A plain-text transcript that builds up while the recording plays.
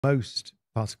most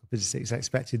particle physicists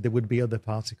expected there would be other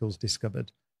particles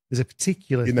discovered. There's a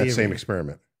particular in theory. that same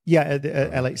experiment. Yeah, at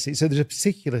LHC. So there's a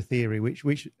particular theory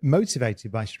which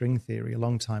motivated by string theory a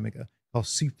long time ago called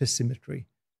supersymmetry,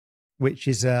 which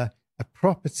is a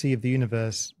property of the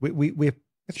universe.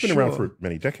 It's been around for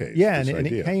many decades. Yeah, and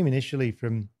it came initially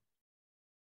from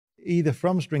either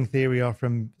from string theory or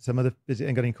from some other,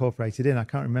 and got incorporated in. I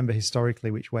can't remember historically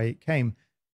which way it came,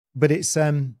 but it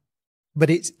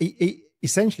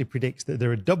essentially predicts that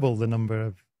there are double the number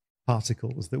of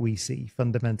particles that we see,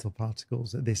 fundamental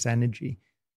particles at this energy.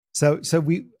 So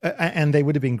and they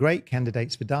would have been great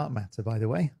candidates for dark matter, by the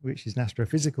way, which is an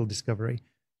astrophysical discovery.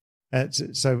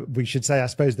 So we should say, I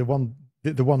suppose, the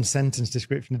one sentence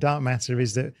description of dark matter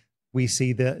is that we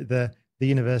see the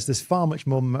universe. There's far much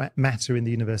more matter in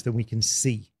the universe than we can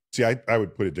see. See, I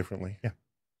would put it differently. Yeah,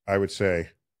 I would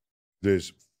say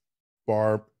it's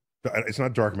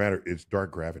not dark matter; it's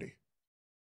dark gravity.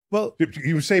 Well,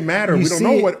 you say matter, we don't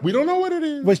know what it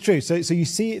is. Well, it's true. So you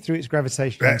see it through its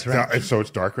gravitational interaction. So it's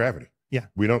dark gravity. Yeah,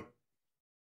 we don't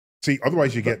see.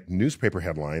 Otherwise, you get newspaper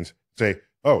headlines say,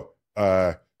 "Oh,